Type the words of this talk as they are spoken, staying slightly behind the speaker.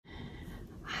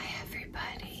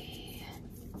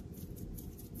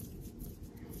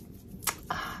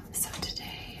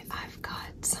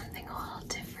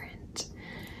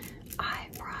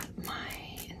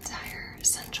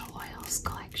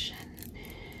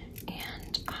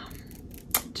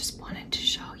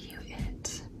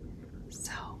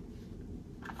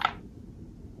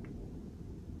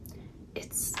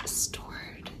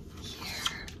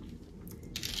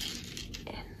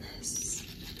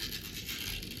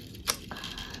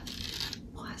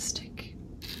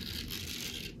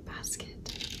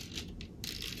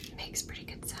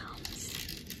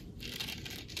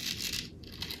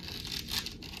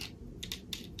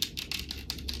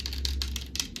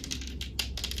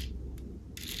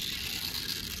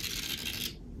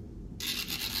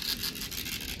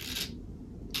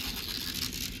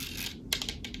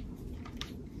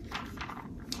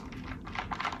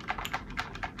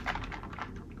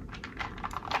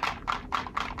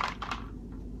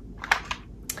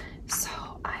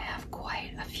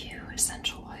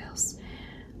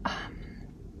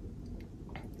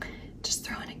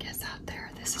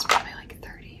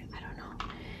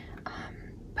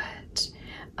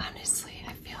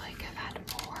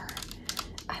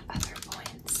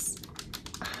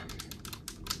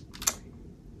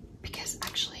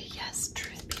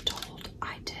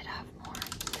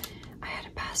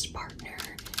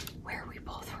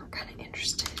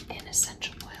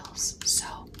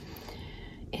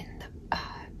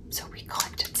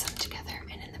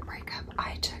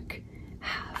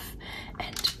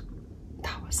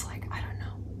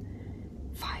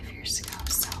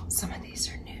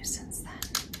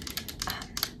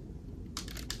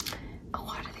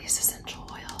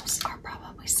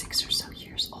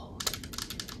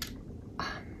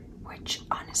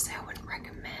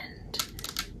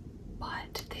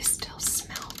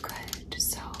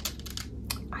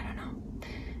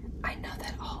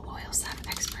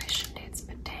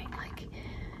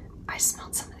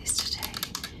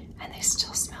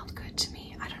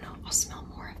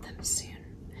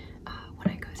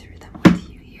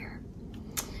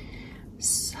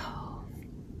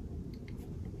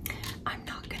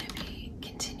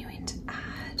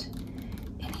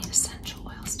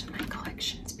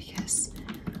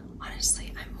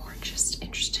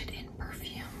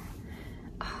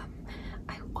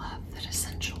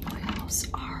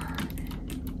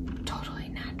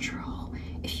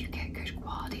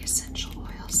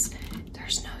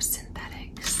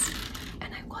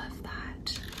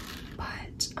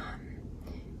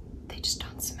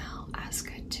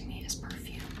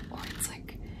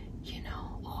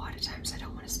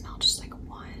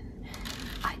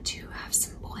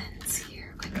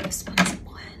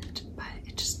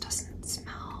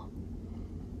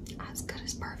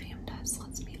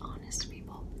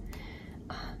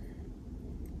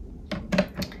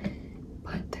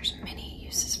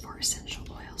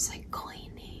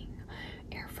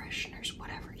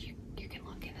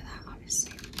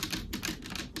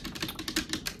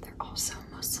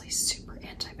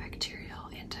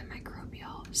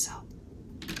So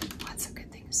lots of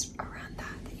good things around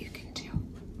that you can do.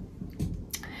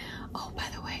 Oh, by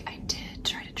the way, I did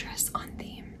try to dress on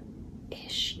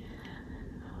theme-ish.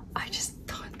 I just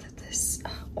thought that this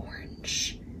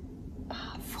orange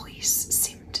fleece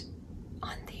seemed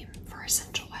on theme for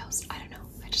essential oils. I don't know.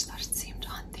 I just thought it seemed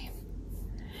on theme.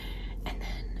 And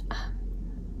then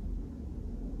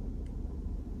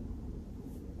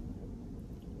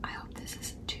I hope this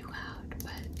isn't too loud,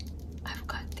 but I've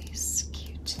got these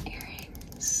cute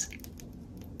earrings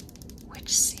which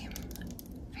seem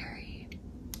very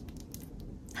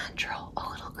natural, a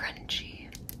little grungy.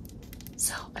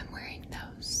 So I'm wearing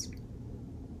those.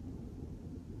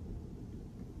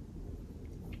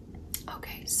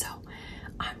 Okay, so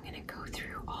I'm gonna go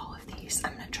through all of these.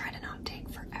 I'm gonna try to not take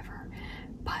forever,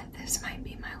 but this might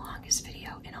be my longest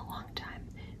video in a long time.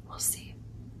 We'll see.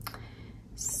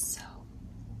 So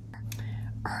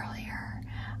earlier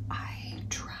I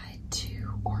tried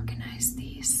to organize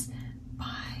these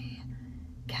by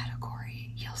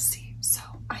category. You'll see. So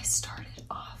I started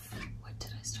off, what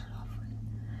did I start off with?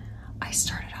 I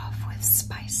started off with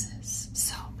spices.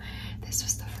 So this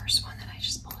was the first one that I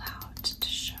just pulled out to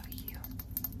show you.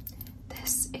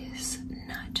 This is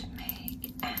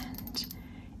nutmeg, and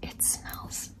it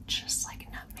smells just like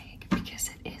nutmeg because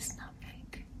it is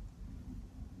nutmeg.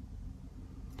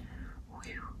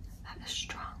 Whew, that is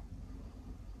strong.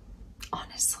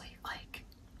 Honestly, like,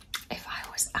 if I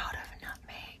was out of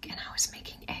nutmeg and I was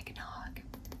making eggnog,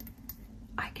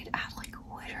 I could add like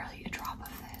literally a drop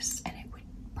of this and it would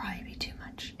probably be too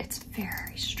much. It's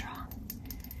very strong.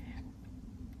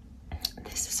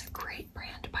 This is a great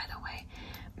brand, by the way.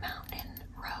 Mountain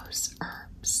Rose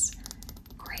Herbs.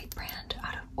 Great brand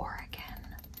out of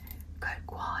Oregon. Good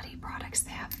quality products.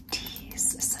 They have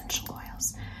teas, essential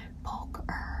oils, bulk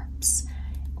herbs,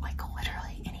 like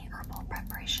literally any herbal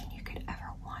preparation you could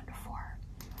ever want for.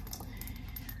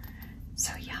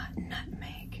 So yeah,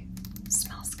 nutmeg.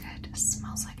 Smells good.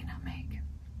 Smells like nutmeg.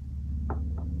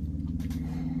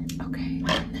 Okay,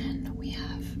 and then we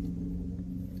have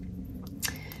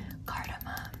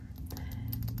cardamom.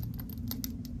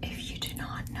 If you do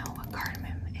not know what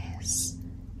cardamom is,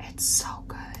 it's so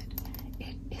good.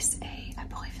 It is I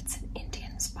believe it's an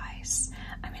Indian spice.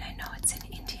 I mean, I know it's in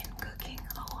Indian cooking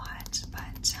a lot,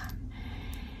 but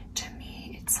to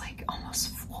me, it's like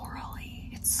almost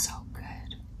florally. It's so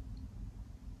good.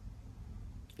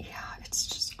 Yeah, it's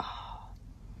just, oh,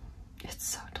 it's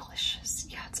so delicious.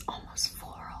 Yeah, it's almost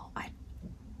floral.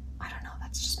 I don't know,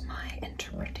 that's just my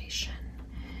interpretation.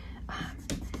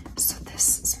 So this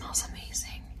smells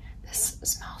amazing. This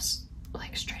smells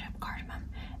like straight up cardamom,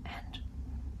 and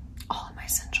all of my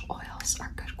essential oils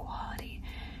are good quality.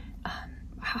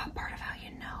 Part of how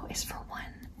you know is, for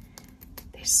one,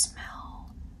 they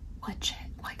smell legit.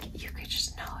 Like, you could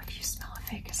just know if you smell a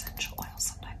fake essential oil.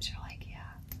 Sometimes you're like,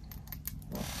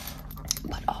 yeah.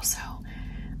 But also,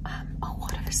 a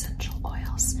lot of essential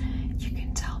oils, you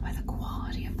can tell by the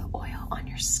quality of the oil on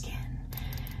your skin.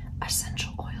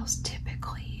 Essential oils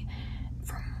typically,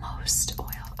 for most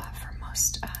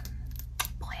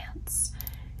plants,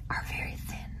 are very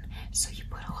thin. So you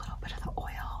put a little bit of the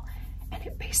oil and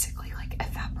it basically like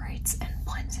evaporates and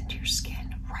blends into your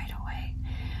skin right away.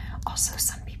 Also,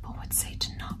 some people would say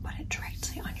to not put it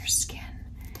directly on your skin.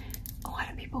 A lot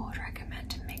of people would recommend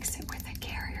to mix it with a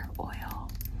carrier oil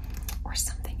or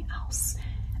something else,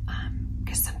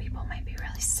 because some people might be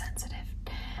really sensitive,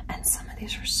 and some of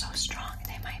these are so strong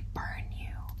they might burn you.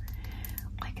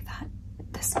 Like that,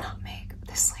 this nutmeg,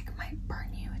 this like might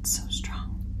burn you. It's so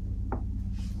strong.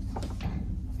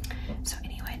 So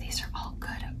anyway, these are all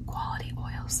good quality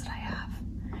oils that I have.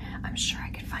 I'm sure I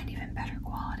could find even better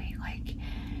quality. Like,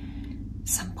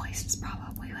 some places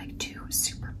probably like do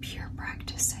super pure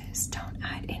practices, don't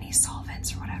add any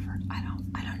solvents or whatever. I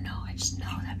don't know. I just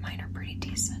know that mine are pretty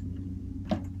decent.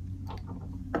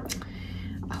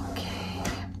 Okay,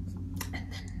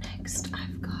 and then next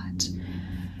I've got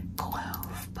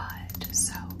clove bud.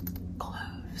 So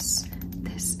cloves.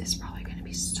 This is probably going to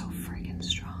be so friggin'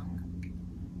 strong.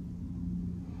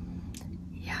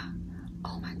 Yeah.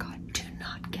 Oh my god. Do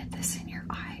not get this in your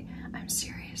eye. I'm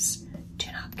serious.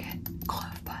 Do not get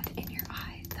clove bud in your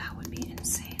eye. That would be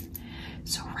insane.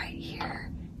 So right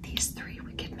here, these three,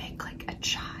 we could make like a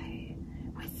chai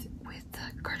with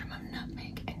the cardamom,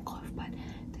 nutmeg, and clove bud.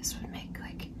 This would make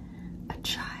like a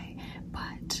chai,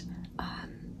 but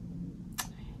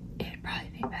it'd probably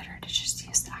be better to just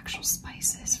use the actual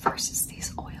spices versus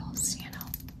these oils, you know.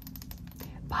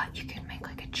 But you could make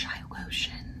like a chai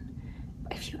lotion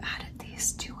if you added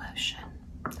these to lotion.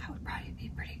 That would probably be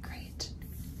pretty great.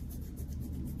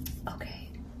 Okay,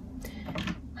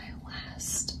 my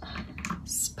last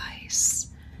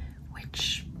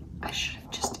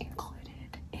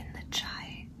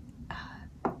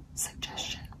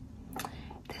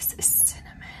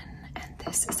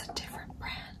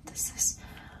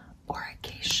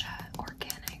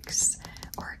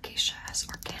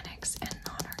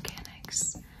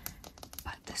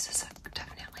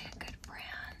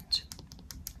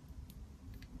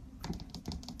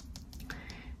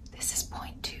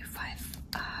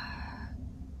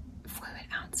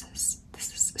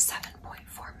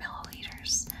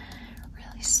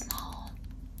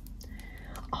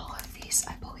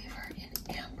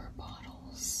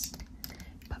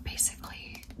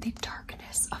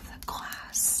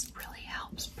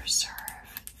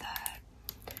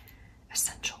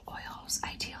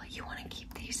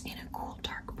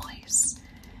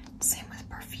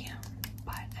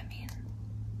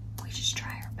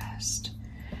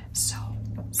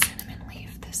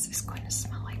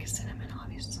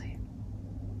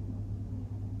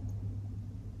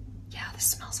yeah, this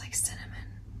smells like cinnamon.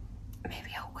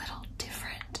 Maybe a little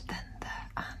different than the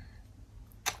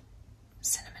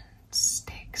cinnamon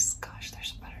sticks. Gosh,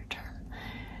 there's a better term.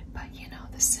 But you know,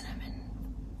 the cinnamon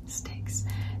sticks.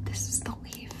 This is the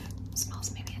leaf. It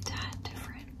smells maybe a tad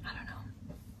different. I don't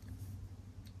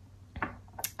know.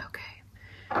 Okay.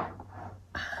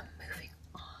 Moving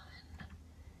on.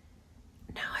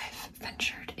 Now I've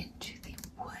ventured into the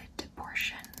wood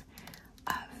portion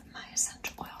of my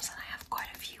essential oils, and I have quite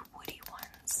a few woody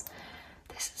ones.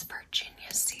 This is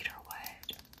Virginia cedar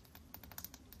wood.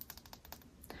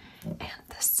 And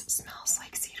this smells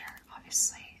like cedar,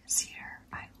 obviously. Cedar.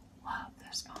 I love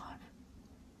the smell of.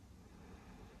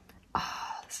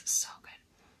 Oh, this is so good.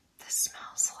 This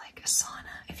smells like a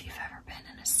sauna. If you've ever been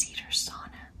in a cedar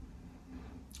sauna,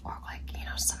 or like, you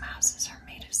know, some houses are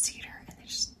made of cedar and they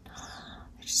just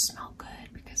smell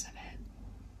good because of it.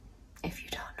 If you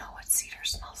don't know what cedar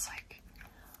smells like,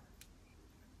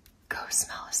 go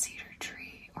smell a cedar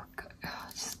tree, or go,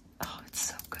 it's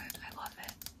so good. I love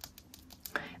it.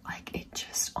 Like, it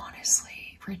just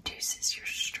honestly reduces your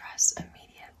stress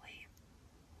immediately.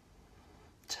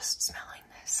 Just smelling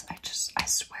this, I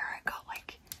swear I got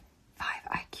like 5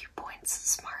 IQ points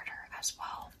smarter as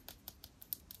well.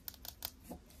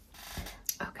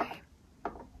 Okay.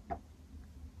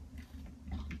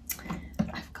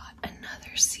 I've got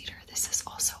another cedar. This is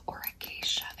also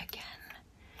Oricacia again.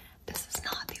 This is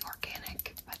not the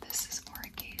organic, but this is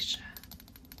Oricacia.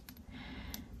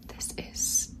 This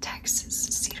is Texas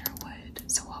cedar wood.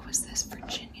 So what was this?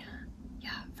 Virginia.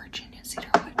 Yeah, Virginia cedar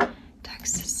wood.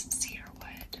 Texas cedar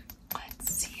wood.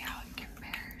 Let's see how it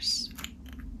compares.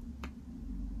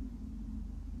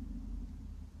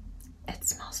 It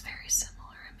smells very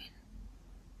similar. I mean,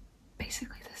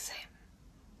 basically the same.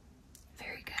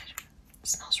 Very good. It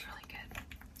smells really good.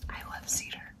 I love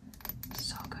cedar.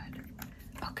 So good.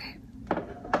 Okay.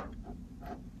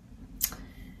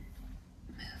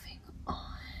 Moving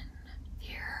on.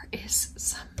 Here is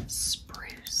some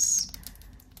spruce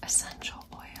essential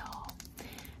oil.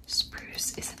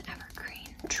 Spruce is an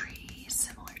evergreen tree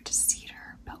similar to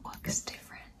cedar but looks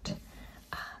different.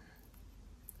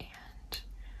 And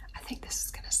I think this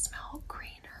is gonna smell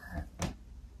greener.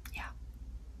 Yeah.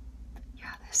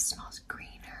 Yeah, this smells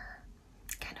greener.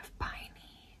 Kind of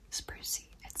piney, sprucey.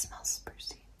 It smells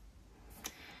sprucey.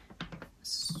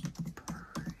 Spruce.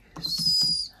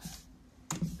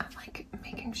 I'm like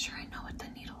making sure I know what the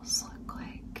needles look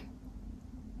like.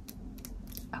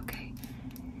 Okay.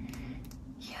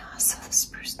 Yeah, so the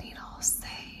spruce needles,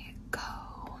 they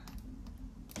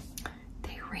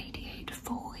radiate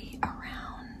fully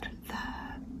around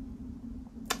the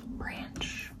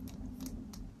branch.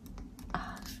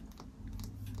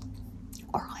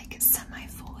 Or like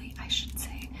semi-fully, I should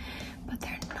say. But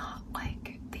they're not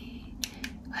like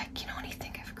you know, when you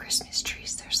think of Christmas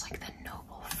trees, there's like the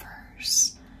noble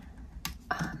firs.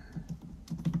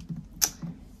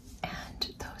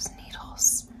 And those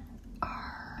needles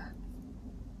are,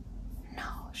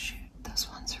 no, shoot, those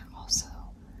ones are also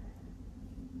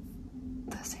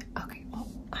the same. Okay, well,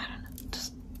 I don't know,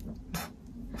 just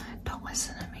don't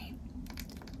listen to me.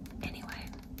 Anyway,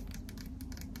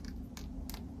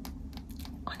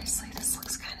 honestly, this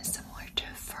looks kind of similar to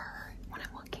fur when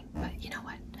I'm looking, but you know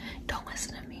what? Don't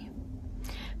listen to me.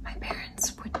 My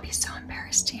parents would be so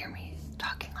embarrassed to hear me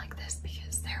talking like this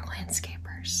because they're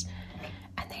landscapers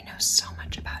and they know so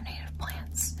much about native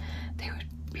plants. They would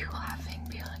be laughing,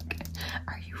 be like,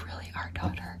 are you really our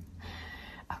daughter?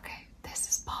 Okay, this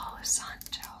is Palo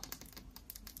Santo.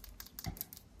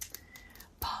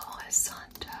 Palo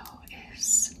Santo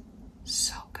is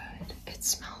so good. It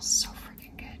smells so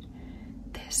freaking good.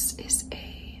 This is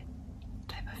a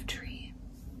type of tree,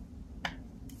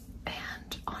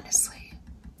 and honestly,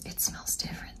 it smells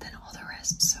different than all the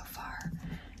rest so far.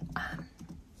 I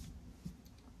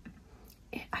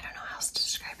don't know how else to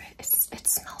describe it. It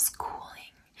smells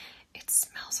cooling. It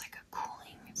smells like a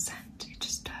cooling scent. It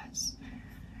just does.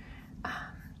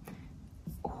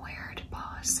 Where do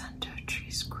Palo Santo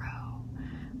trees grow?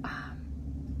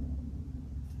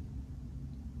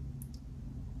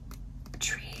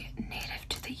 Tree native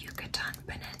to the Yucatan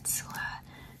Peninsula,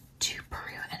 to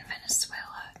Peru and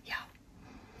Venezuela. Yeah.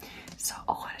 So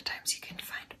a lot of times you can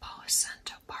find Palo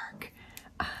Santo bark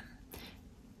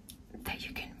that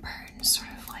you can burn, sort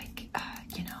of like,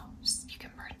 you know, you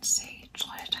can burn sage. A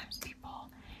lot of times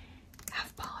people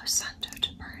have Palo Santo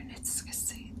to burn.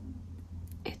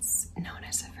 It's known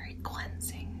as a very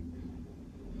cleansing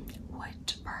wood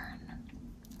to burn.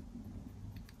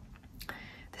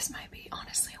 This might be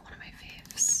honestly one of my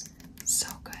faves. So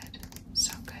good.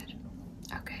 So good.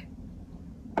 Okay.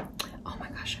 Oh my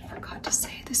gosh, I forgot to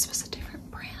say this was a different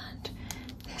brand.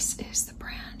 this is, the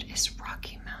brand is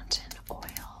Rocky Mountain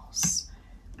Oils.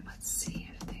 Let's see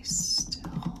if they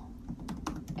still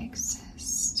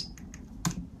exist.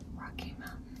 Rocky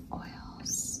Mountain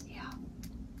Oils, yeah.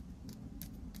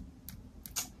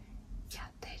 Yeah,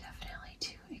 they definitely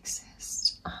do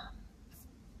exist.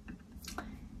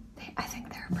 I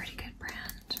think they're a pretty good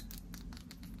brand.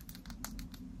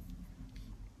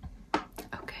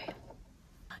 Okay.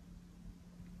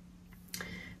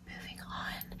 Moving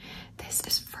on, this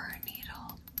is fir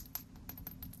needle.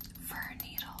 Fir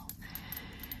needle.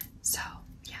 So,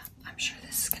 yeah, I'm sure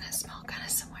this is gonna smell kind of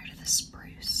similar to the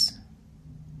spruce.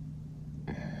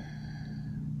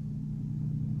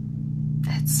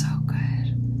 It's so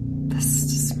good. This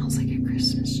just smells like a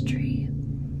Christmas tree.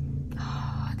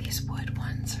 Oh, these wood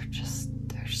ones are just,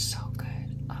 they're so good.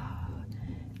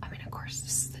 I mean, of course,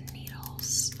 this is the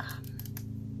needles.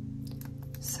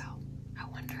 So I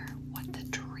wonder what the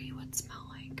tree would smell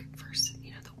like versus,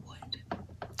 you know, the wood. I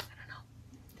don't know.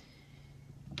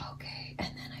 Okay,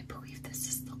 and then I believe this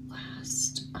is the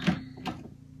last.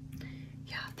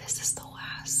 Yeah, this is the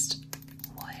last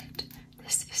wood.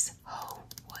 This is hoe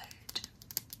wood.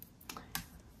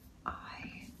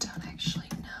 I don't actually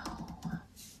know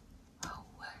hoe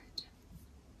wood.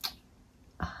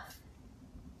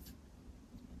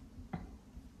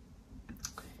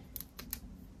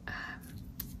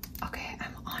 Okay,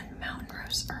 I'm on Mountain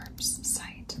Rose Herbs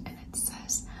site, and it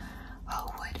says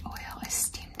hoe wood oil is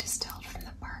steam distilled from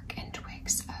the bark and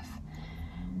twigs of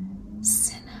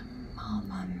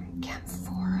Cinnamomum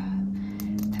camphora.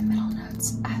 The middle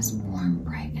notes as warm,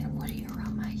 bright, and woody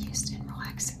aroma used in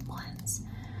relaxing blends.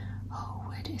 Hoe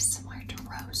wood is similar to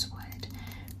rosewood,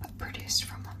 but produced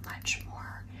from a much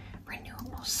more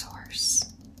renewable source.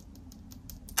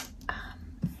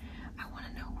 I want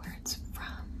to know where it's from.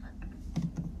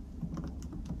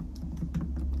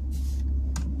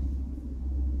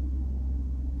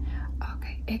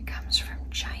 Okay, it comes from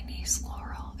Chinese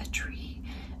laurel, a tree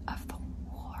of the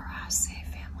Lauraceae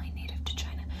family native to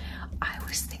China. I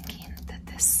was thinking that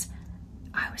this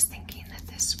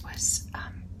was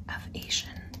of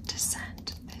Asian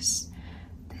descent.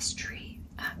 This tree,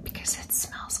 because it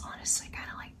smells honestly kind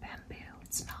of like bamboo.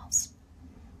 It smells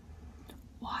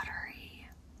watery.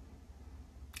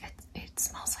 It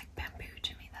smells like bamboo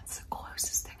to me. That's the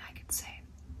closest thing I could say.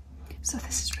 So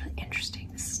this is really interesting.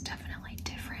 This is definitely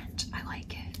different. I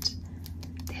like it.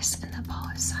 This and the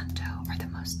Palo Santo are the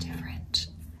most different.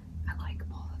 I like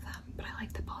both of them, but I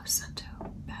like the Palo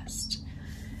Santo best.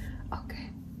 Okay.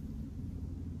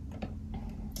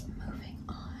 Moving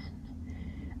on.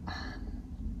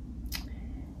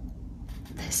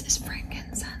 This is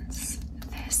frankincense.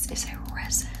 This is a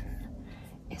resin.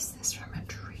 Is this from a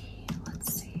tree?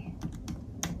 Let's see.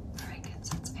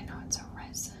 Frankincense. I know it's a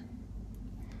resin.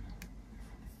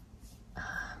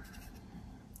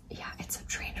 Yeah, it's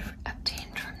obtained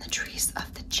from the trees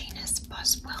of the genus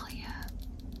Boswellia.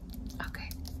 Okay.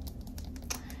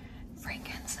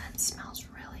 Frankincense smells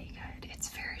really good. It's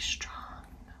very strong.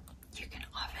 You can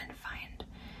often find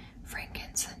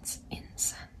frankincense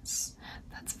incense.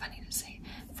 That's funny to say.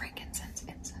 Frankincense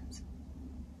incense.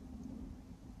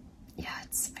 Yeah,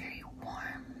 it's very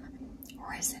warm,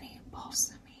 resiny,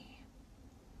 balsamy.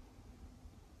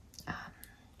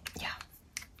 Yeah.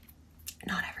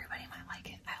 Not everybody might like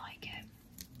it. I like it.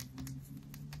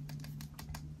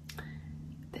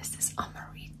 This is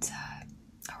Amarita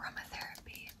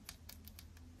aromatherapy.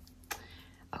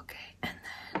 Okay, and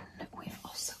then we've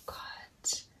also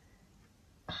got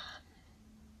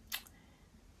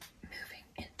moving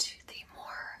into the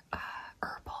more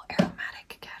herbal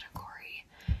aromatic category.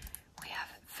 We have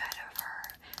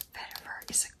vetiver. Vetiver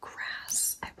is a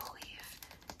grass, I believe,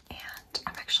 and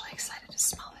I'm actually excited to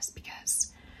smell this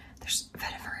because there's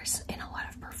vetiver is in a lot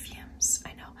of perfumes.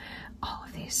 I know all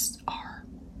of these are,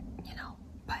 you know,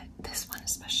 but this one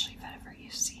especially, vetiver,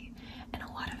 you see in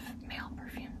a lot of male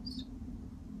perfumes.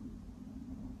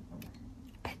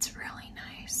 It's really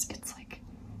nice. It's like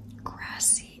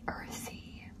grassy,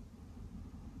 earthy.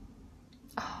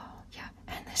 Oh yeah,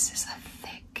 and this is a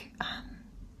thick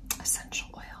essential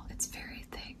oil. It's very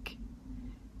thick,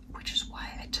 which is why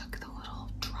I took the little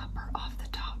dropper off the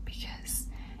top, because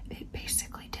it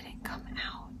basically didn't come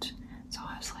out. So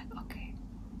I was like, okay,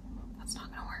 that's not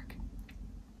gonna work.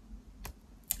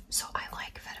 So I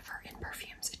like vetiver in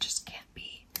perfumes. It just can't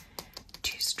be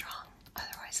too strong,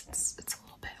 otherwise it's a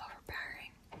little bit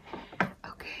overpowering.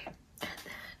 Okay, and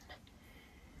then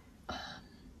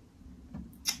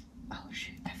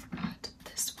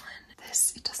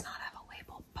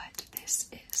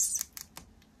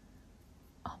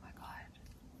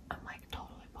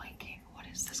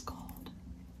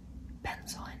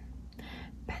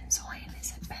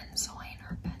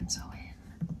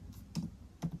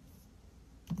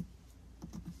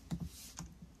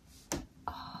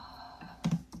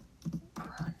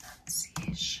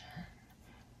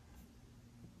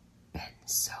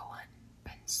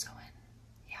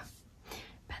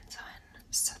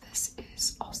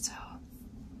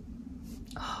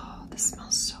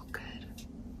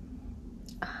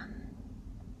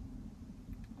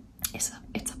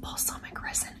balsamic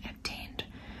resin obtained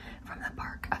from the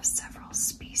bark of several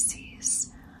species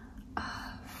of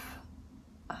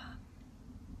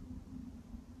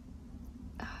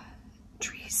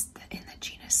trees in the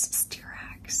genus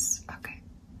Styrax. Okay.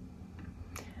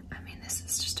 I mean, this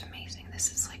is just amazing.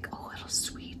 This is like a little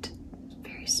sweet,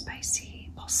 very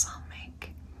spicy,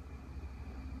 balsamic,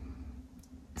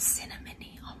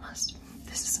 cinnamony almost.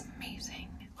 This is amazing.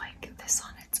 Like, this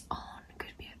on its own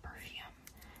could be a perfume.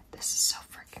 This is so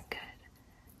freaking good.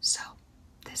 So,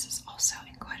 this is also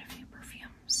in quite a few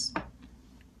perfumes.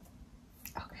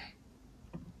 Okay.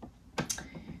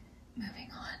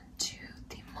 Moving on to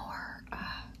the more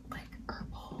like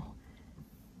herbal,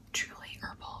 truly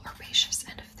herbal, herbaceous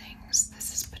end of things.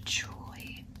 This is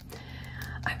patchouli.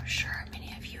 I'm sure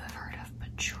many of you have heard of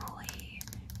patchouli.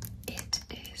 It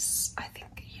is, I think,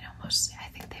 I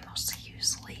think they mostly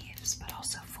use leaves, but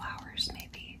also flowers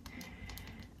maybe.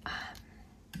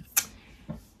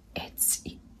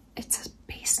 It's a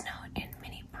base note in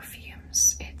many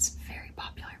perfumes. It's very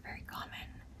popular, very common,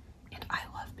 and I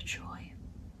love patchouli.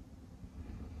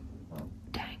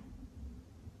 Dang.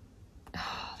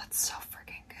 Oh, that's so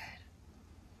freaking good.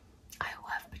 I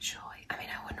love patchouli. I mean,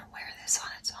 I wouldn't wear this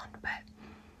on its own, but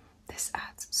this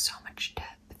adds so much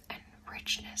depth and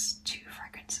richness to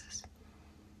fragrances.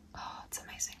 Oh, it's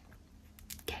amazing.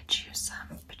 Get you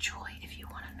some patchouli if you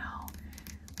want to know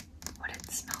what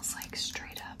it smells like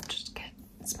straight up. Just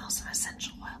smell some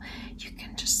essential oil. You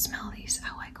can just smell these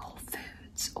at like Whole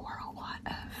Foods or a lot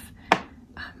of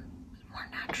more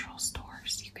natural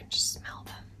stores. You can just smell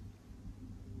them.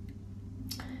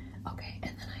 Okay,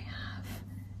 and then I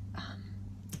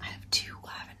have two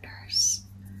lavenders.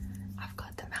 I've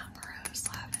got the Mountain Rose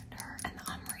lavender and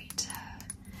the Amrita.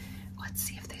 Let's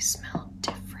see if they smell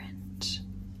different.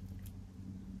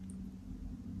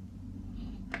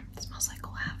 It smells like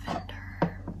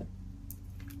lavender.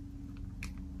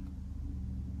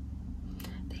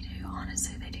 They do,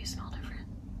 honestly, they do smell different.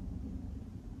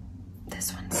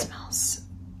 This one smells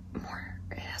more,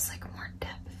 it has like more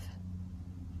depth.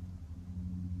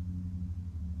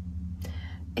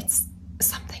 It's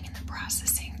something in the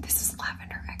processing. This is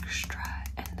lavender extra,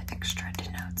 and the extra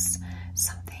denotes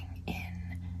something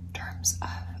in terms of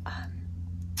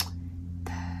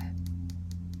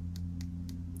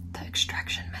the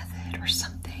extraction method or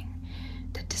something,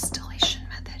 the distillation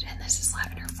method, and this is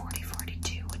lavender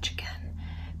 4042, which again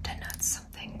denotes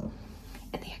something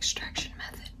in the extraction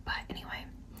method. But anyway,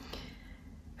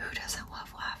 who doesn't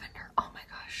love lavender? Oh my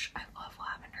gosh, I love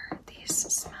lavender. These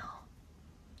smell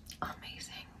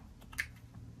amazing.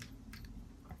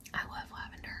 I love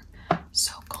lavender.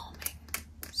 So calming.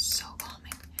 So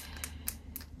calming.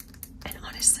 And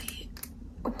honestly,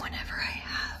 whenever I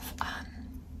have,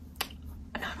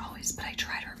 not always, but I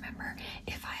try to remember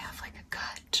if I have like a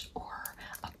cut or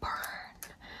a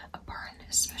burn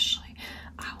especially,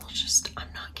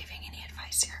 I'm not giving any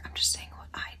advice here. I'm just saying what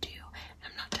I do.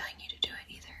 And I'm not telling you to do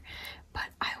it either. But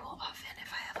I will often,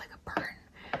 if I have like a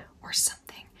burn or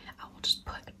something, I will just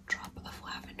put a drop of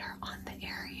lavender on the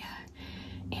area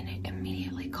and it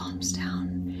immediately calms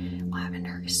down.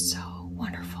 Lavender is so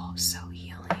wonderful, so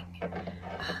healing.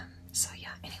 So yeah,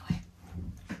 anyway.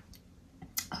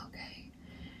 Okay,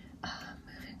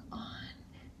 moving on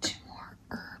to more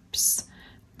herbs.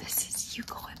 This is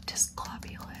Eucalyptus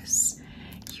globulus.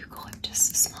 Eucalyptus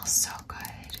smells so good.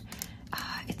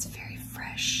 It's very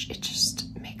fresh. It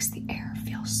just makes the air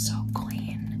feel so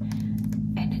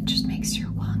clean, and it just makes your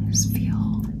lungs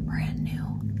feel brand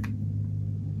new.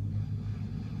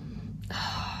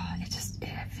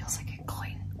 It feels like it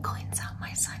cleans out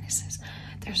my sinuses.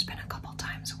 There's been a couple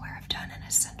times where I've done an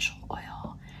essential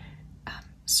oil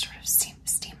sort of steam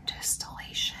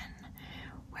distillation,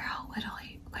 where I'll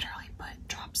literally put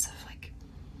drops of like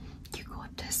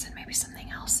eucalyptus and maybe something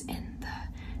else in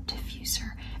the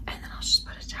diffuser, and then I'll just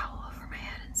put a towel over my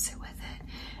head and sit with it,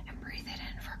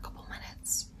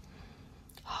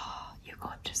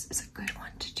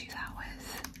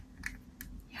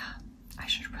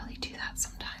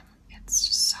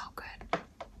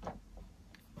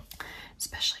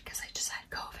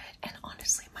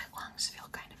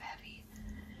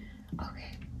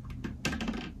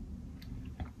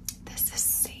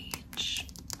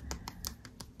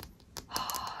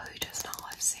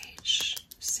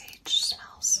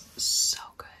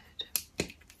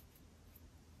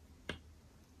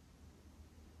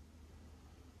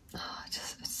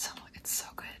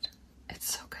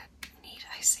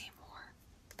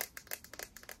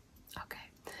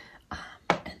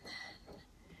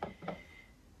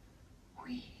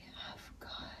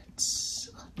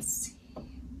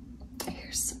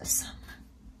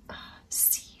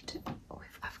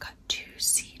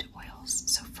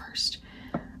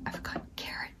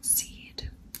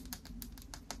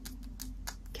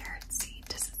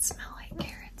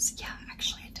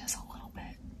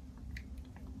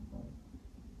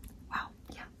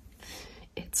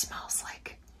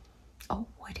 a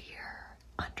woodier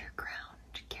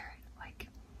underground carrot. Like,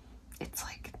 it's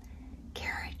like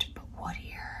carrot but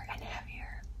woodier and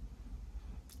heavier.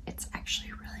 It's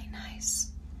actually really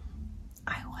nice.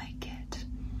 I like it.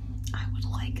 I would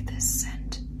like this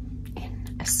scent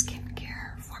in a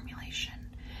skincare formulation,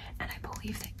 and I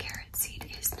believe that carrot seed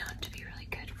is known to be really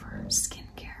good for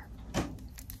skincare.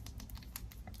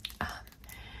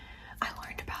 I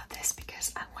learned about this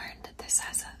because I learned that this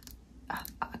has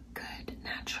a good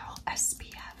natural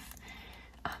SPF.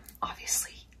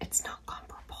 Obviously, it's not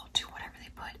comparable to whatever they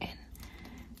put in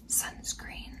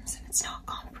sunscreens, and it's not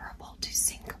comparable to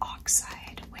zinc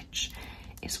oxide, which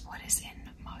is what is in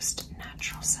most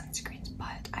natural sunscreens,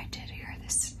 but I did hear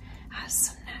this has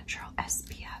some natural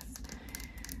SPF.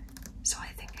 So I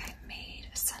think I made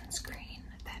a sunscreen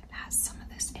that has some of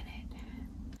this in it.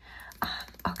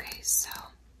 Okay, so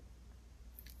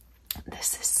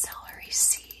this is celery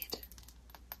seed.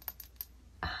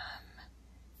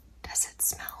 Does it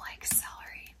smell like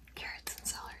celery? Carrots and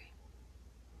celery?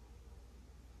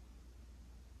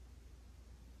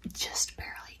 Just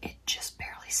barely. It just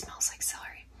barely smells like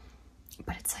celery.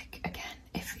 But it's like, again,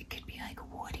 if it could be like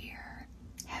woodier,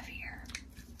 heavier.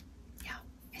 Yeah,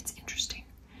 it's interesting.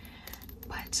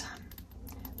 But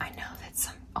I know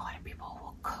that a lot of people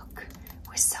will cook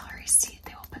with celery seed.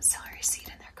 They will put celery seed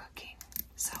in their cooking.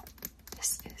 So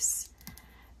this is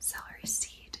celery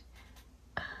seed.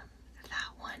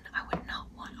 That one I would not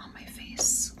want on my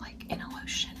face, like in a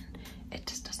lotion. It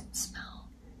just doesn't smell.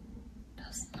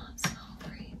 Does not smell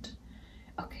great.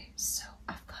 Okay, so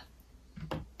I've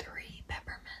got 3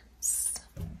 peppermints.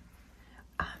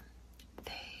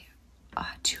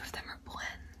 Two of them are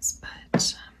blends,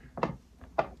 but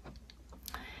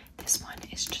this one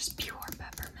is just pure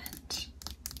peppermint.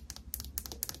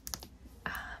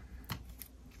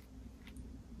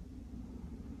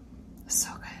 So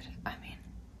good. I mean,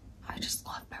 I just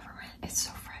love peppermint. It's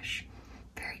so fresh.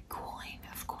 Very cooling,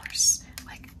 of course.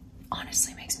 Like,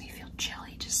 honestly makes me feel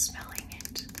chilly just smelling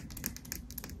it.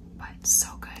 But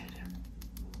so good.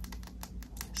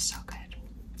 So good.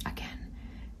 Again,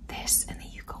 this and the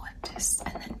eucalyptus,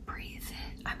 and then breathe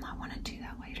it. I might want to do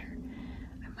that later.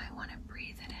 I might want to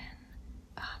breathe it in.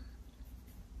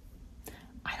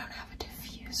 I don't have a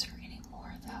diffuser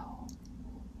anymore, though.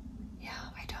 Yeah,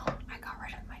 I don't. I got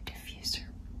rid of my diffuser.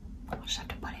 I'll just have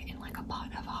to put it in like a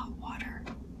pot of hot water.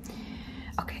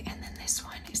 Okay, and then this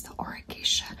one is the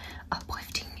Oricacia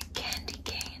Uplifting Candy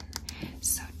Cane.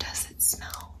 So does it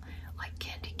smell like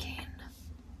candy cane?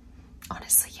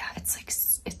 Honestly, yeah, it's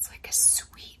like a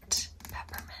sweet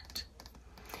peppermint,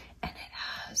 and it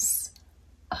has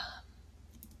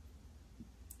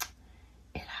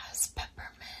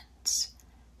peppermint,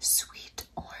 sweet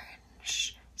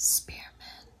orange,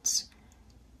 spearmint,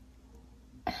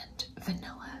 and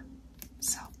vanilla.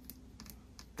 So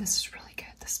this is really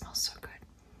good. This smells so good.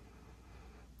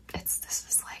 This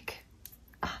is like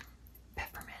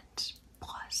peppermint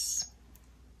plus.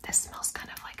 This smells kind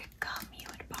of like a gum you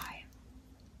would buy.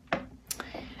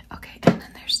 Okay, and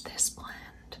then there's this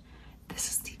blend. This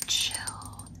is the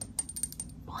Chill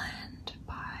blend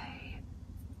by,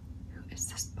 who is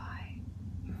this by?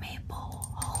 Maple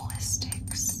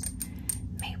Holistics.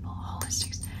 Maple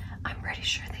Holistics. I'm pretty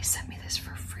sure they sent me this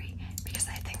for free because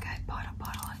I think I bought a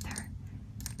bottle of their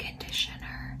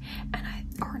conditioner, and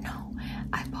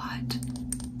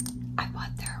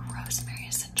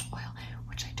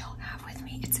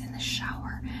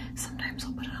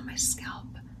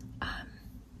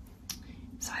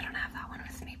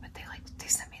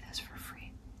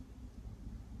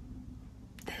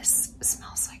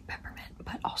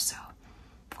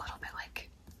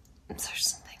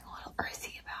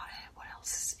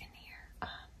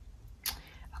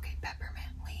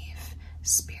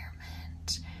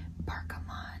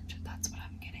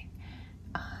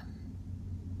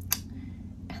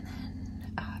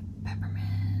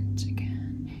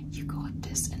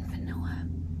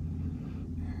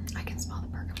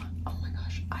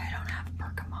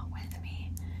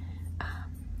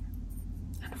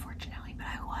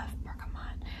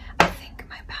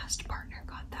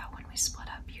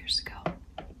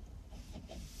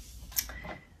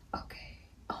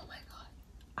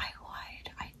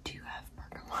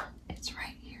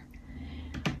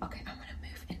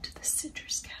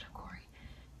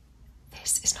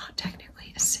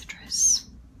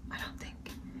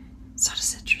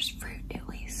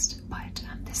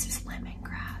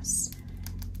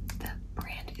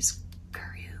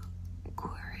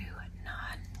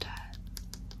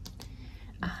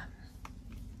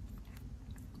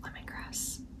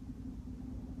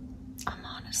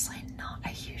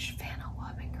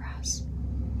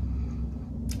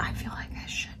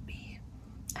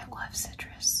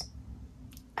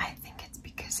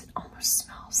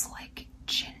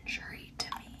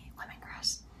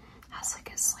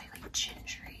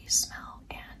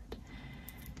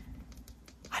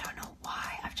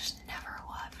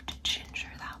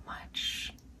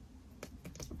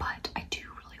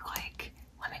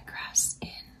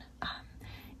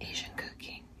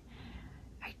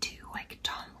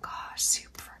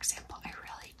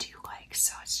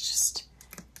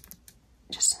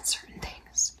just in certain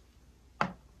things.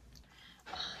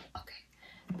 Okay,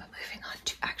 but moving on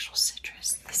to actual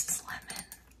citrus. This is lemon.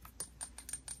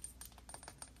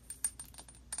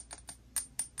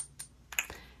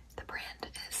 The brand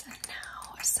is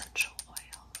Now Essential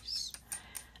Oils.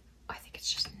 I think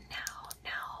it's just Now.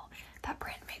 Now, that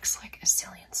brand makes like a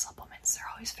zillion supplements. They're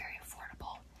always very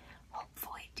affordable,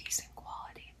 hopefully decent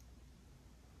quality.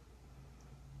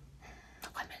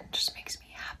 Lemon just makes me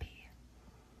happy.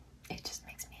 It just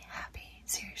makes me happy,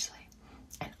 seriously.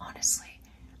 And honestly,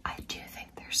 I do think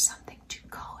there's something to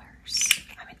colors.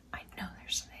 I mean, I know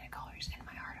there's something to colors in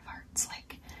my heart of hearts.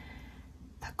 Like,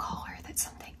 the color that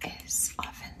something is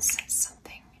often says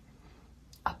something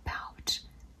about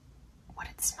what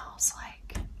it smells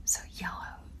like. So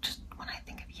yellow, just when I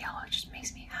think of yellow, it just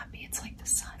makes me happy. It's like the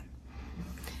sun.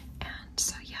 And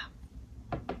so yeah.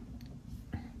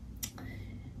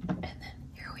 And then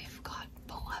here we've got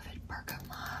beloved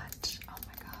bergamot. Oh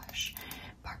my gosh.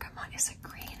 Bergamot is a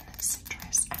green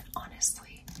citrus, and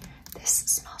honestly, this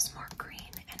smells more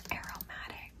green and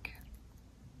aromatic.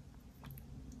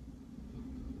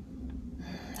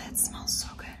 That smells so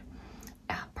good.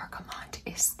 Bergamot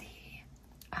is the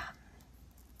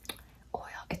oil.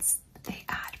 They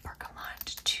add bergamot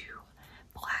to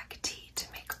black tea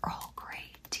to make Earl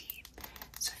Grey tea.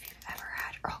 So if you've ever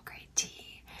had Earl Grey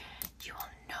tea, you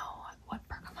will know what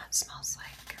bergamot smells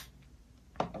like.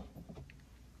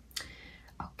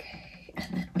 Okay,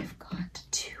 and then we've got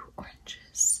two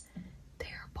oranges. They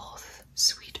are both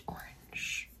sweet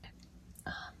orange,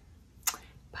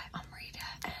 by Amrita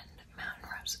and Mountain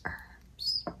Rose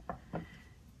Herbs.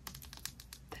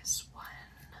 This one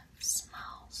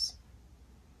smells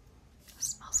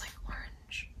like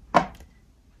orange.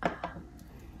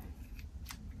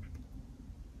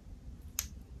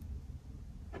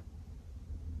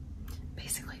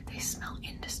 Basically, they smell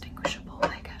indistinguishable.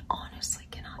 Like, I honestly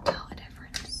cannot tell a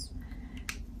difference.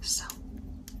 So,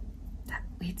 that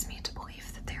leads me to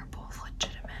believe that they're both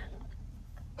legitimate.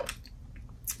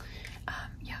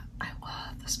 Yeah, I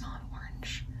love the smell of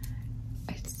orange.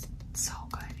 It's so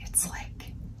good. It's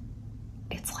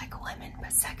like lemon, but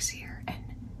sexier, and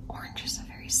orange is a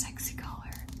very sexy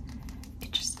color.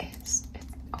 It just is.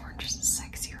 Orange is a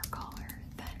sexier color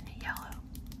than yellow.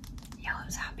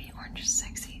 Yellow's happy, orange is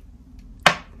sexy.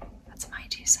 That's my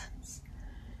 2 cents.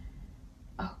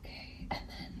 Okay, and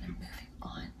then moving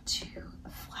on to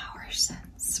flower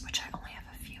scents, which I only have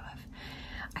a few of.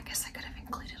 I guess I could have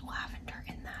included lavender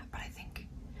in that, but I think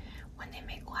when they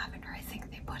make lavender, I think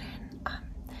they put in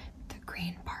the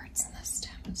green parts and the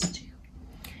stems too.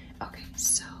 Okay,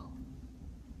 so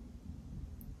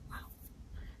wow,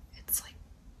 it's like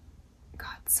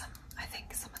got I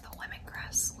think some of the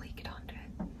lemongrass leaked onto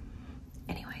it.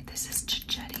 Anyway, this is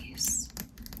Chichettes.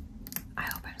 I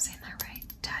hope I'm saying that right.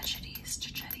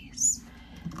 Chichettes.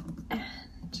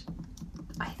 And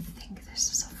I think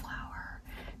this is a flower.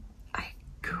 I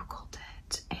googled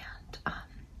it, and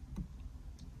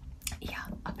yeah,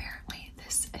 apparently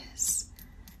this is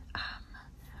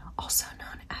also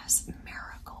known as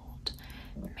marigold.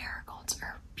 Marigolds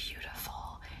are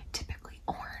beautiful, typically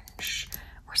orange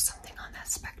or something on that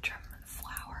spectrum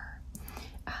flower.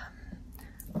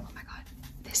 Oh my god,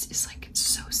 this is like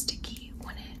so sticky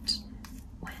when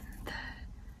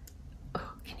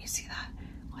can you see that?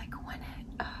 Like when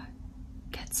it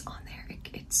gets on there, it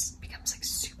becomes like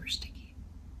super sticky.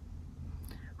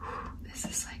 Whew, this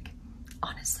is like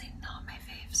honestly not my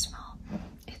fave smell.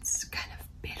 It's kind of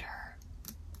bitter.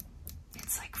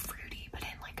 It's like fruity, but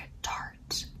in like a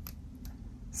tart,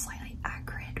 slightly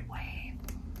acrid way.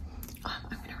 I'm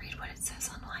gonna read what it says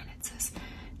online. It says,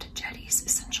 Chichettes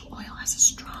essential oil has a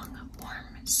strong,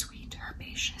 warm, sweet,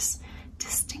 herbaceous,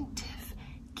 distinctive,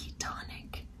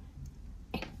 ketonic,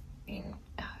 in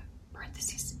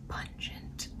parentheses,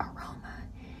 pungent aroma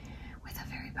with a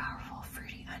very powerful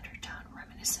fruity undertone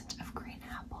reminiscent of green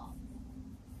apple.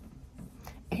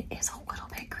 It is a little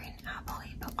bit green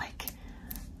apple-y, but like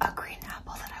a green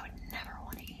apple that I would never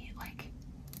want to eat.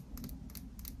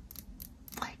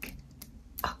 Like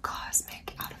a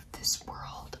cosmic, out of this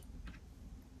world,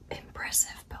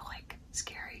 impressive, but like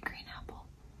scary green apple.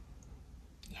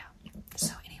 Yeah.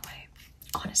 So anyway,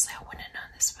 honestly, I wouldn't have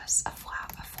known this was a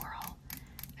floral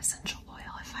essential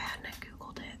oil if I hadn't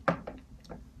googled it.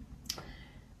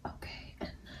 Okay, and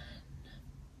then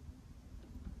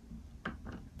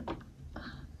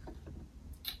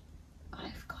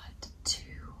I've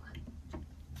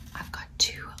got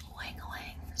two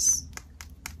lang-langs.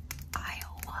 I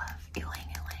love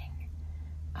ylang-ylang.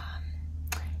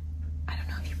 I don't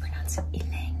know if you pronounce it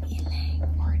ylang-ylang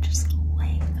or just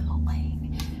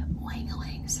lang-lang.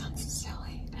 Lang-lang sounds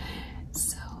silly.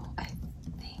 So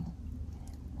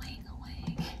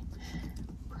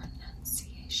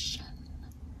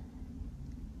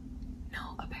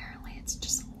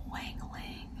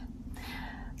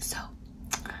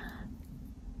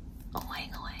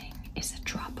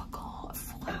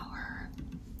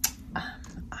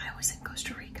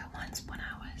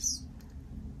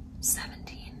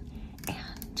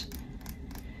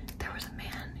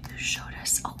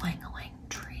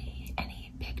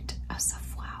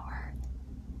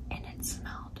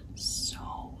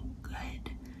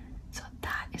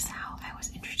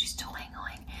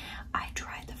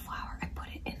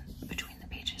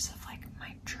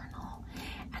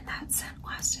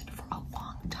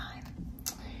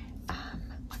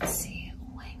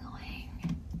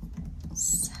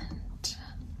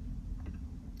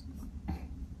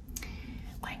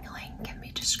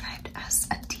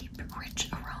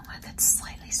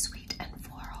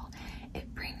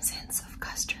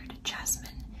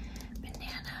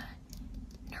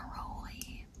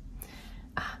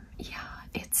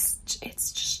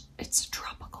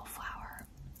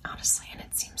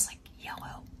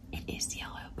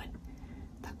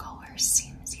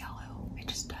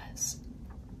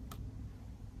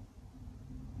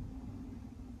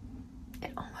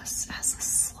almost has a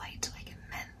slight like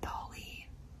mentholy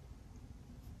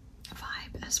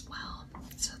vibe as well.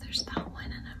 So there's that one,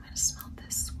 and I'm gonna smell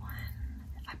this one.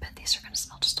 I bet these are gonna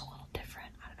smell just a little different.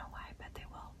 I don't know why, I bet they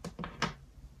will.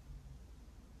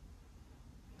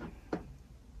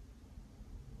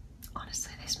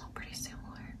 Honestly, they smell pretty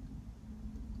similar.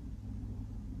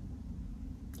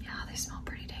 Yeah, they smell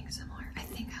pretty dang similar. I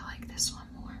think I like this one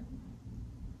more.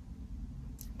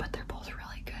 But they're both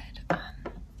really good.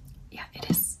 Yeah, it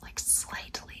is like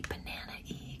slightly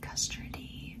banana-y,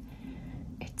 custardy.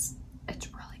 It's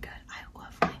really good. I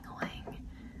love Ling Ling.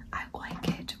 I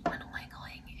like it when Ling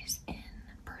Ling is in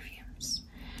perfumes.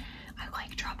 I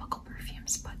like tropical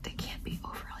perfumes, but they can't be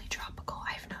overly tropical.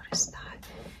 I've noticed that.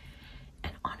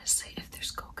 And honestly, if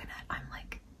there's coconut, I'm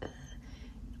like, ugh.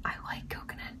 I like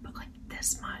coconut, but like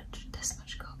this much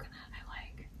coconut I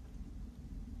like.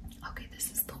 Okay,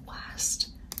 this is the last,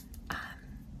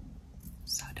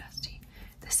 so dusty.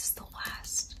 This is the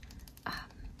last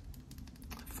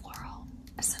floral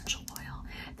essential oil.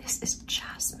 This is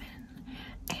jasmine,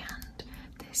 and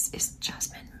this is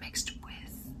jasmine mixed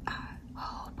with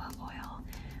jojoba oil,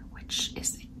 which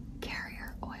is a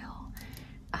carrier oil.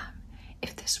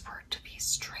 If this were to be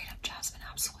straight up jasmine,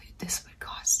 absolutely, this would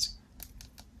cost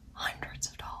hundreds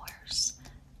of dollars.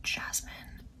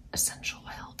 Jasmine essential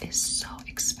oil is so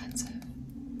expensive.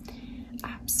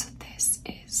 So this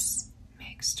is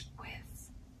mixed with,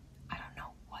 I don't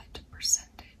know what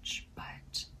percentage,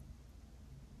 but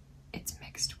it's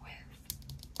mixed with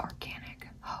organic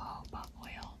jojoba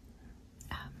oil.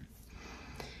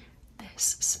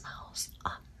 This smells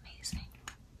amazing.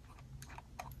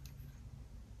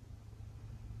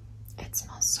 It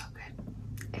smells so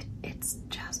good. It's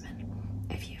jasmine.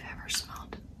 If you've ever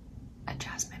smelled a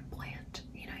jasmine plant,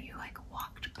 you know, you like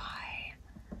walked by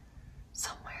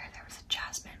somewhere, there was a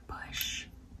jasmine bush.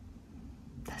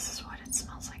 This is what it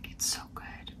smells like. It's so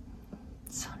good.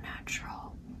 It's so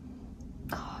natural.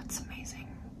 Oh, it's amazing.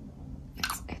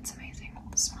 It's amazing.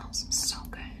 It smells so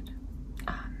good.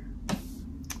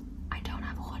 I don't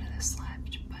have a lot of this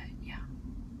left, but yeah.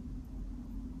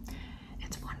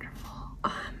 It's wonderful.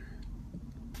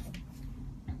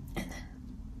 And then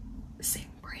the same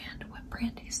brand. What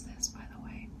brand is this, by the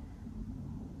way?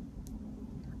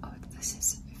 Oh, this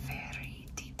is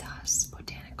Veriditas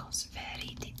Botanicals.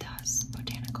 Veriditas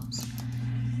Botanicals.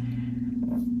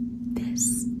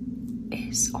 This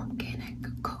is organic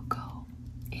cocoa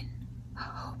in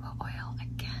jojoba oil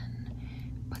again,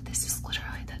 but this is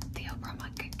literally the Theobroma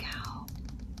cacao.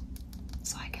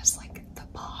 So I guess like the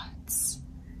pods.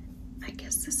 I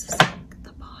guess this is like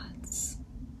the pods.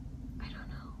 I don't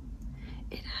know.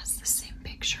 It has the same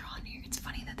picture on here. It's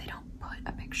funny that they don't put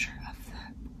a picture of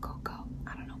the cocoa.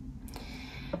 I don't know.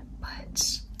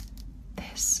 But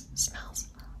this smells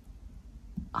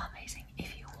amazing.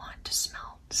 If you want to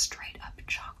smell straight up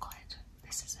chocolate,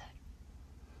 this is it.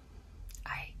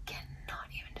 I cannot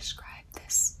even describe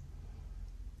this.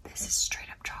 This is straight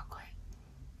up chocolate.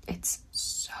 It's